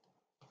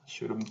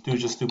 Should have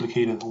just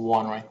duplicated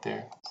 1 right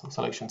there. So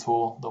selection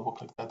tool, double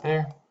click that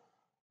there.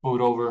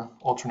 Move it over,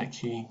 alternate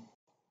key,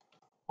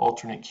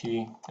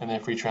 and then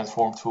free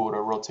transform tool to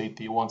rotate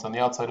the ones on the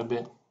outside a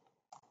bit.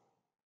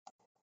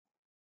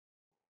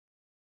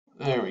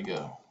 There we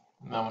go.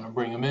 Now I'm going to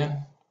bring them in.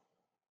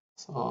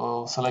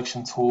 So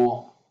selection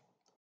tool,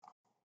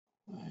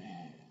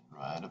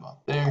 right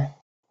about there.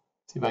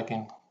 See if I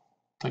can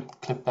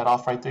clip that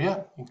off right there. Yeah,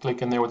 you can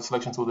click in there with the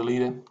selection tool,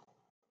 delete it.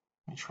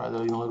 Let me try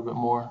deleting a little bit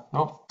more.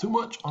 Nope, too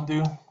much.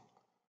 Undo.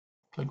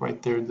 Click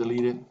right there,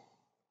 delete it.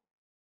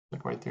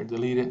 Click right there,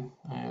 delete it.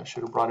 I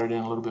should have brought it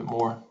in a little bit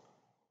more.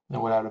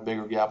 Then would have a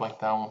bigger gap like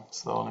that one.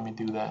 So let me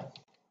do that.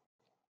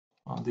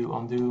 Undo,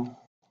 undo,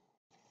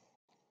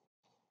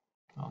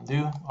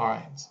 undo. All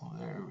right, so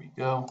there we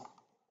go.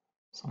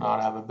 So now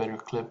I have a better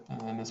clip,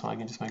 and then this one I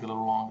can just make it a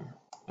little longer.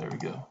 There we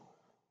go.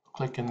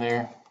 Click in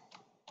there,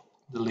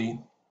 delete.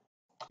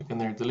 Click in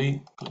there,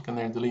 delete. Click in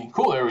there, delete.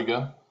 Cool, there we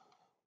go.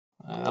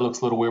 That looks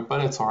a little weird,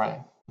 but it's all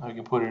right. Now we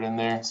can put it in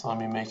there. So let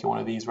me make it one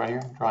of these right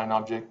here. Draw an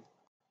object,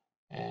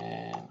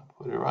 and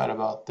put it right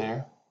about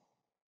there.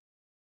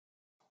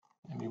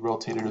 Let me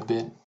rotate it a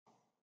bit.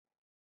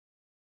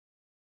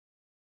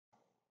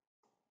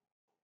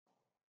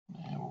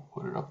 And we'll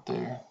put it up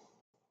there.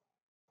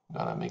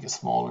 Gotta make it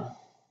smaller.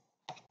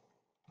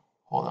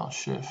 Hold down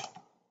shift.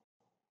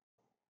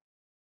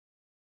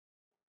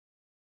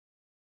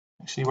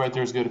 Actually, right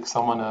there is good because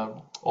I'm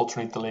gonna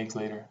alternate the legs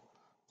later.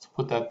 So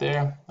put that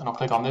there, and I'll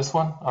click on this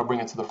one. I'll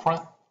bring it to the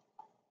front.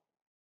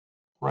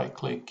 Right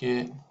click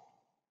it,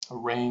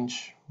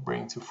 arrange,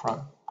 bring to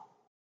front.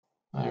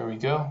 There we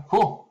go.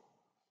 Cool.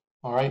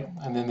 All right,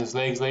 and then this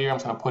legs layer, I'm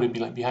just gonna put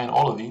it behind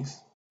all of these.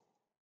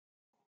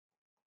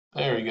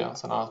 There we go.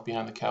 So now it's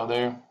behind the cow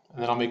there,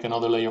 and then I'll make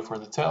another layer for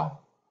the tail.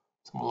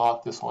 So I'm gonna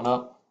lock this one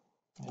up.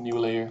 A new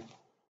layer.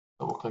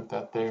 Double click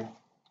that there.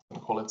 I'm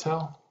gonna call it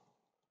tail.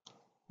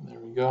 There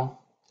we go.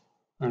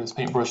 There's this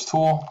paintbrush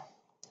tool,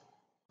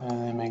 and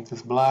then make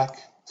this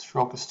black.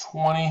 Stroke is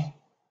 20.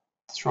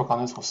 The stroke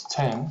on this was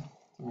 10.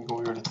 Let me go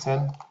over to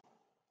 10.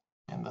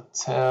 And the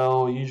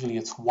tail, usually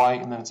it's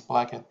white and then it's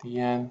black at the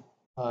end.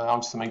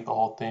 I'm just gonna make the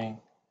whole thing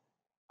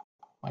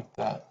like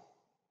that.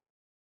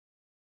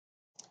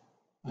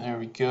 There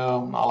we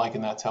go. I'm not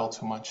liking that tail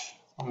too much.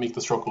 I'll make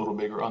the stroke a little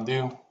bigger.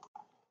 Undo.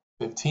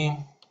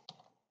 15.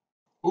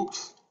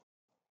 Oops.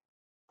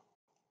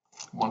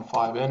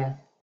 1.5, enter.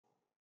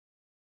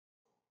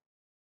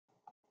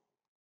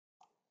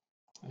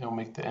 And I'll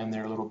make the end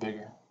there a little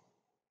bigger.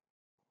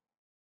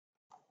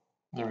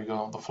 There we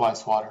go. The fly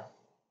swatter.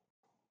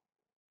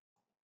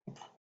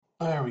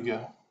 There we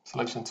go.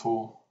 Selection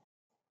tool.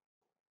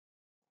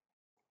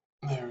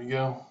 There we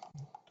go.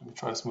 Let me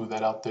try to smooth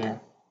that out there.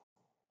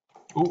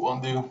 Ooh,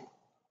 undo.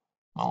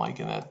 Not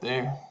liking that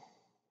there.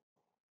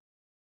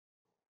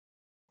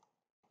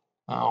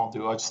 I'll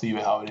do. I'll just leave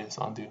it how it is.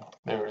 Undo.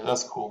 There it is.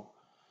 That's cool.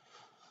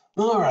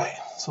 All right.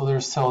 So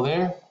there's tail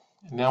there.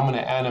 And now I'm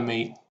going to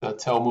animate the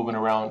tail moving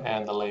around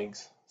and the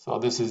legs. So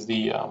this is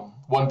the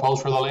one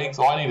pose for the legs.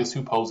 All I need is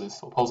 2 poses.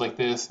 So a pose like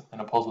this and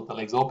a pose with the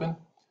legs open.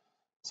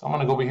 So I'm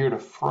going to go over here to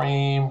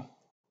frame.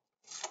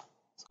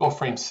 Let's go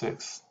frame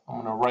 6. I'm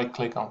going to right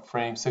click on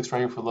frame 6 right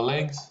here for the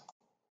legs.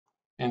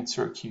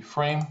 Insert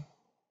keyframe.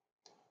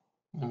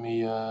 Let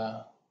me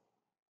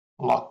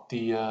lock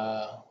the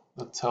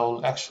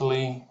tail.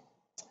 Actually,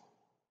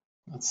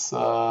 let's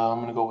I'm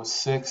going to go with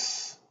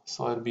 6.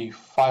 So it'll be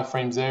 5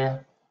 frames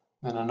there.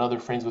 Then another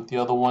frames with the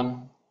other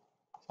one.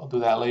 I'll do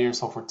that later.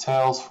 So for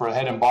tails, for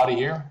head and body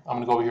here, I'm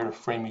going to go over here to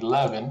frame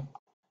 11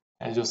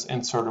 and just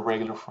insert a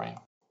regular frame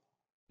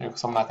there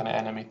because I'm not going to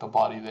animate the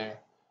body there.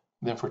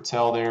 Then for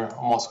tail there,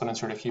 I'm also going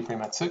to insert a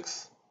keyframe at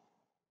 6.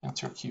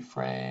 Insert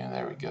keyframe,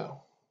 there we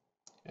go.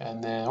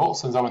 And then,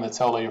 since I'm in the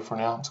tail layer for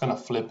now, I'm just going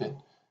to flip it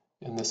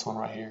in this one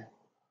right here.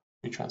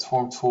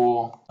 Transform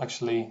tool,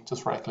 actually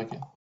just right click it.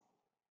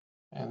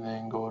 And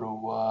then go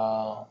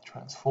to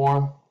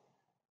transform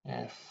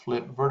and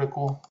flip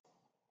vertical.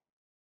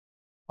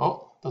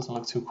 Oh, doesn't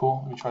look too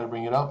cool. Let me try to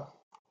bring it up.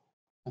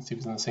 Let's see if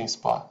it's in the same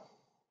spot.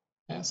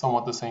 Yeah,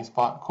 somewhat the same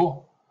spot.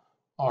 Cool.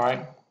 All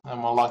right,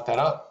 I'm gonna lock that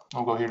up.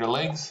 I'll go here to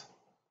legs.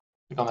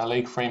 Click on that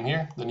leg frame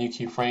here, the new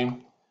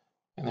keyframe,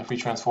 and then free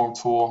transform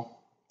tool.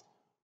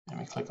 Let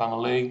me click on the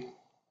leg.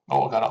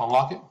 Oh, I gotta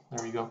unlock it.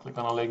 There we go. Click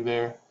on the leg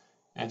there,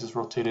 and just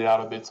rotate it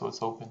out a bit so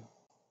it's open.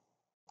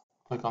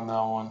 Click on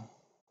that one.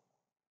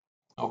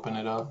 Open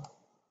it up.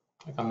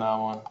 Click on that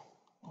one.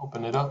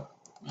 Open it up.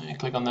 And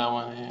click on that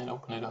one and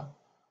open it up.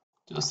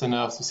 Just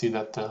enough to see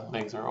that the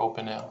legs are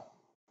open now.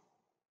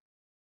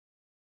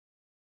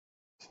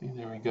 See,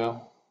 there we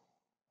go.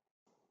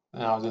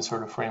 Now I'll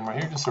insert a frame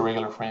right here, just a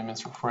regular frame,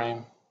 insert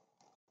frame.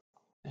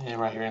 And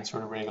right here,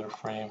 insert a regular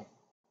frame.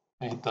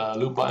 I hit the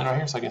loop button right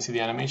here so I can see the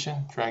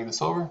animation. Drag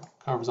this over,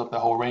 covers up that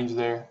whole range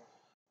there.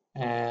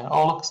 And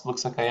oh,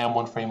 looks like I am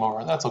 1 frame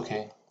over. That's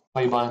okay.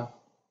 Play button.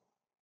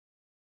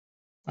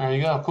 There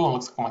you go. Cool.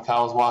 Looks like my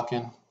cow is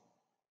walking.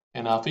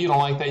 And if you don't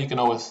like that, you can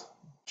always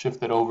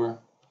shift it over.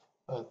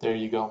 But there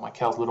you go. My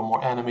cow's a little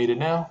more animated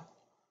now.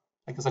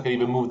 I guess I could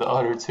even move the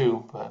udder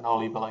too, but I'll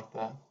leave it like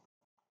that.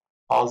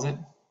 Pause it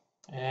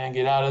and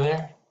get out of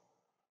there.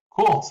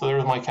 Cool. So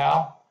there's my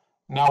cow.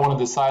 Now I want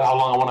to decide how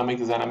long I want to make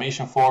this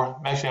animation for.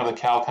 I'm actually going to have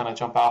the cow kind of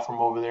jump out from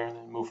over there and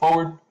then move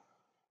forward.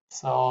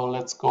 So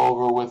let's go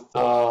over with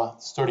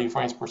 30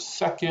 frames per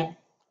second.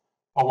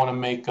 I want to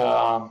make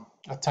a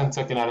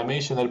 10-second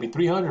animation. That'd be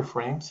 300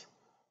 frames.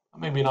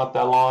 Maybe not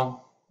that long.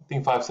 I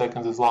think 5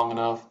 seconds is long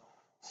enough.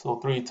 So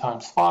 3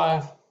 times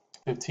 5,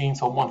 15,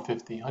 so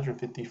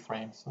 150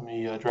 frames. Let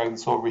me drag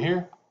this over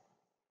here.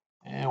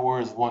 And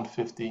where is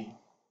 150?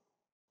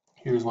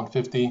 Here's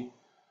 150.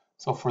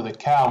 So for the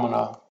cow, I'm going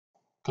to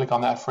click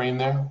on that frame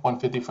there,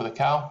 150 for the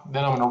cow.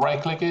 Then I'm going to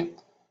right click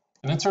it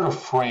and insert a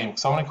frame.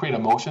 So I'm going to create a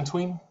motion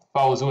tween. If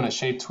I was doing a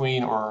shape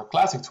tween or a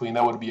classic tween,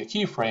 that would be a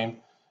keyframe.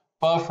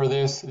 But for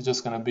this, it's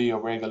just going to be a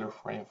regular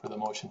frame for the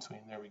motion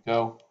tween. There we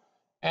go.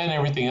 And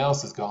everything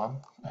else is gone.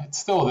 It's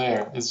still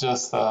there. It's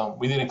just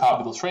we didn't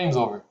copy those frames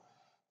over.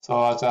 So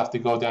I'll just have to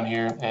go down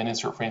here and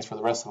insert frames for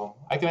the rest of them.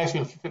 I can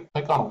actually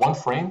click on 1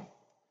 frame,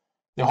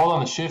 then hold on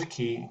the shift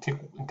key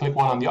and click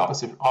one on the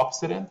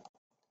opposite end,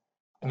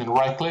 and then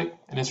right click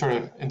and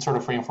insert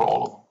a frame for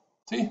all of them.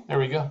 See, there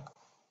we go.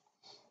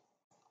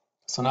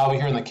 So now over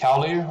here in the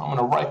cow layer, I'm going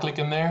to right click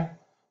in there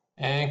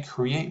and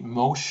create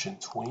motion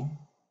tween.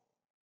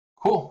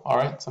 Cool. All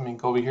right, so I'm going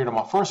to go over here to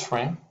my first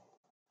frame.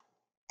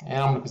 And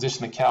I'm going to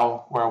position the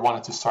cow where I want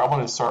it to start. I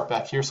want it to start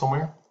back here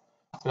somewhere.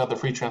 I got the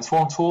free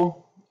transform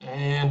tool,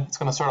 and it's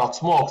going to start out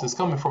small because it's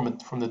coming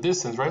from the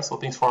distance, right? So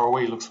things far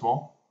away look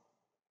small.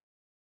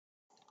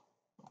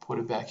 Put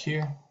it back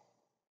here.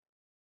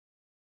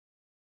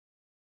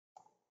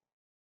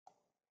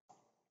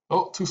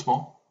 Oh, too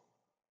small.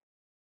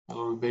 A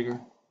little bit bigger.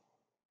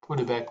 Put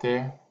it back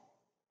there.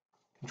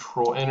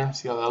 Control Enter.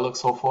 See how that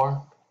looks so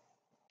far?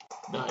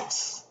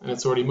 Nice. And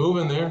it's already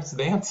moving there. It's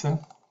dancing.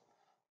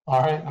 All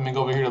right, let me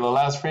go over here to the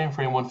last frame,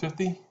 frame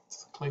 150.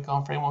 Let's click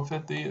on frame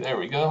 150. There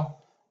we go.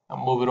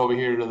 I'll move it over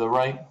here to the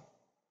right.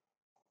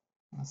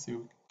 Let's see,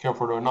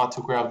 careful not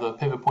to grab the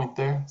pivot point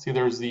there. See,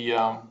 there's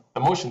the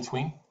motion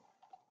tween,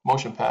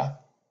 motion path.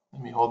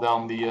 Let me hold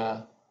down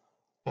the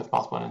left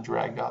mouse button and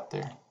drag out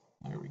there.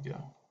 There we go.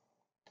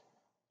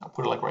 I'll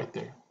put it like right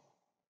there.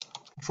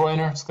 Control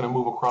Enter. It's going to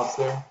move across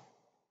there.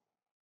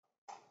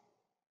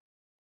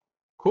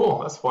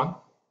 Cool, that's fun.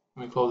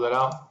 Let me close that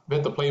out.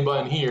 Hit the play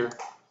button here.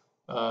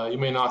 You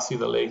may not see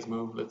the legs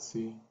move. Let's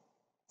see.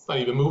 It's not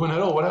even moving at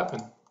all. What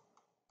happened?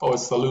 Oh,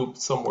 it's the loop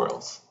somewhere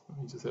else.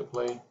 Let me just hit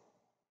play.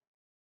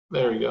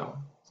 There we go.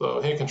 So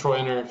hit Control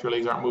Enter if your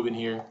legs aren't moving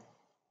here.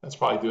 That's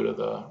probably due to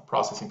the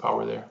processing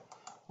power there.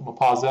 I'm gonna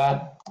pause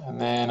that, and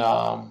then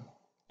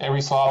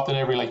every so often,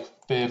 every like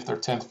 5th or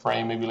 10th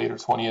frame, maybe later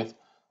 20th,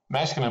 I'm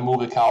actually gonna move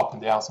the cow up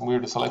and down. So I'm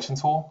going to the selection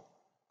tool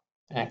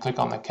and click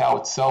on the cow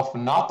itself,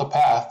 not the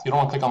path. You don't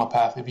want to click on the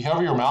path. If you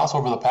hover your mouse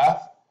over the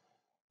path,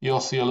 you'll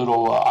see a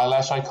little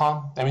eyelash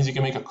icon. That means you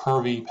can make a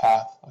curvy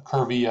path, a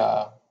curvy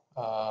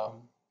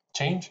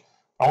change.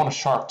 I want a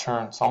sharp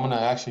turn, so I'm going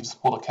to actually just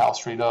pull the cow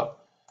straight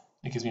up.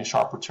 It gives me a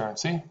sharper turn.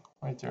 See?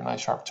 Right there, nice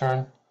sharp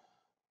turn.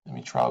 Let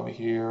me try over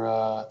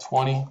here,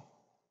 20.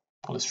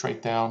 Pull it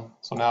straight down.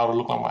 So now it'll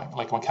look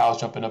like my cow's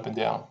jumping up and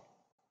down.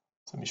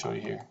 Let me show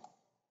you here.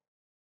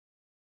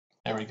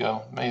 There we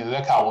go. Man,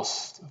 that cow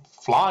was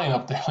flying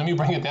up there. Let me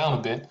bring it down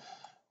a bit.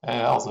 And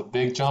that was a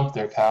big jump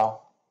there,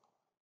 cow.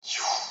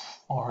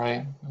 All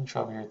right, let me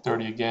try over here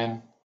 30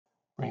 again.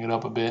 Bring it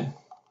up a bit.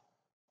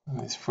 And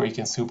these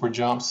freaking super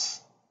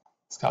jumps.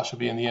 This cow should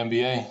be in the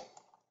NBA.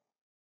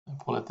 And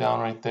pull it down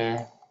right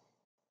there.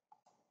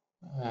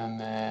 And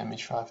then let me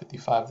try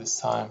 55 this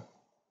time.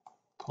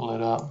 Pull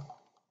it up.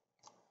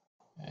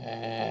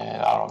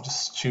 And I don't know, I'm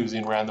just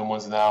choosing random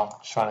ones now.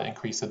 Just trying to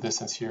increase the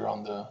distance here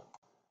on the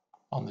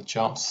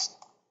jumps.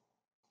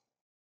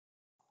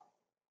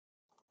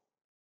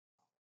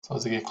 So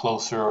as I get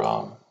closer,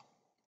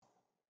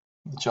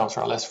 the jumps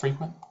are less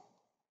frequent.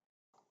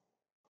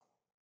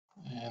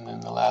 And then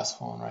the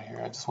last one right here,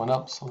 I just went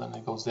up, so then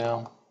it goes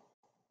down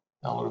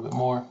a little bit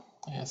more.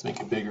 And let's make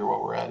it bigger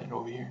while we're at it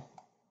over here.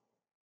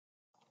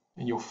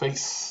 In your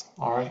face.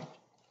 All right.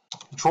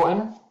 Control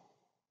Enter.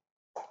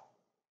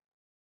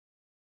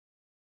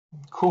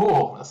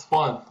 Cool. That's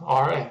fun.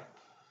 All right.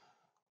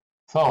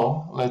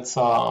 So let's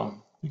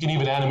we can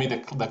even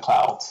animate the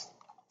clouds.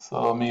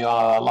 So let me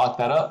lock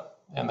that up,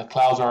 and the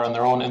clouds are on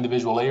their own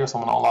individual layer. So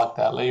I'm gonna unlock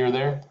that layer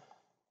there.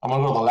 I'm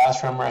gonna go to the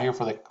last frame right here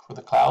for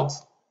the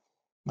clouds.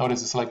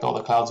 Notice to select all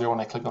the clouds there when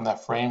I click on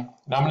that frame.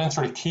 And I'm gonna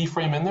insert a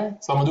keyframe in there.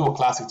 So I'm gonna do a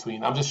classic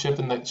tween. I'm just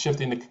shifting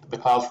the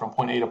clouds from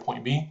point A to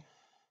point B.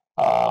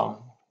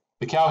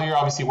 The cow here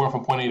obviously went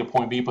from point A to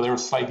point B, but there were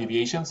slight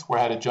deviations where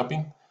I had it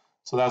jumping.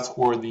 So that's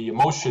where the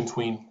motion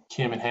tween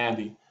came in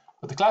handy.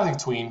 But the classic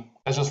tween,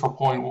 that's just for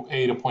point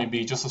A to point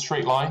B, just a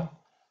straight line.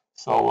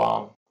 So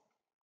I'm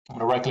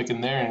gonna right click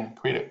in there and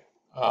create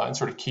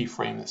insert a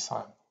keyframe this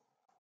time.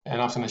 And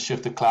I'm just gonna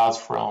shift the clouds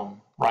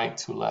from right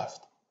to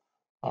left.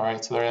 All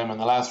right, so there I am in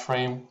the last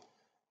frame.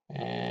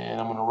 And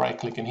I'm gonna right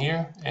click in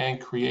here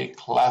and create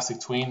classic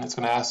tween. It's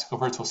gonna ask to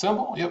convert to a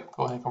symbol. Yep,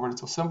 go ahead and convert it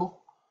to a symbol.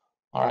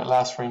 All right,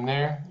 last frame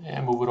there,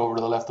 and move it over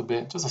to the left a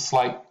bit. Just a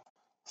slight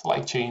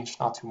change,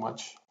 not too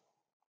much.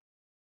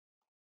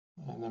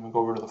 And then we go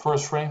over to the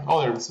first frame.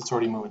 Oh, there it is, it's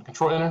already moving.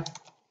 Control Enter.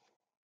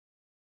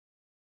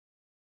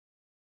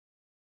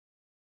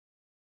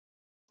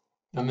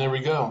 And there we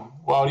go.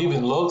 Wow, it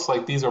even looks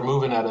like these are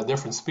moving at a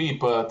different speed,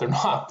 but they're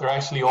not. They're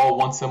actually all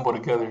one symbol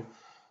together.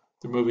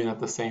 They're moving at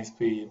the same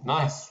speed.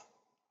 Nice.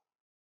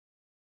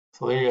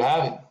 So there you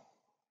have it.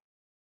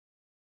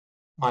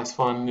 Nice,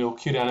 fun, little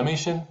cute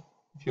animation.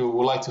 If you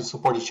would like to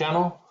support the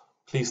channel,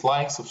 please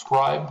like,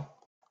 subscribe,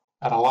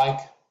 add a like,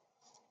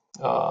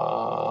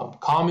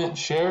 comment,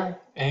 share,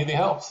 anything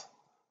helps.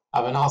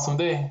 Have an awesome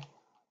day.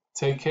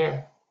 Take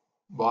care.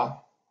 Bye.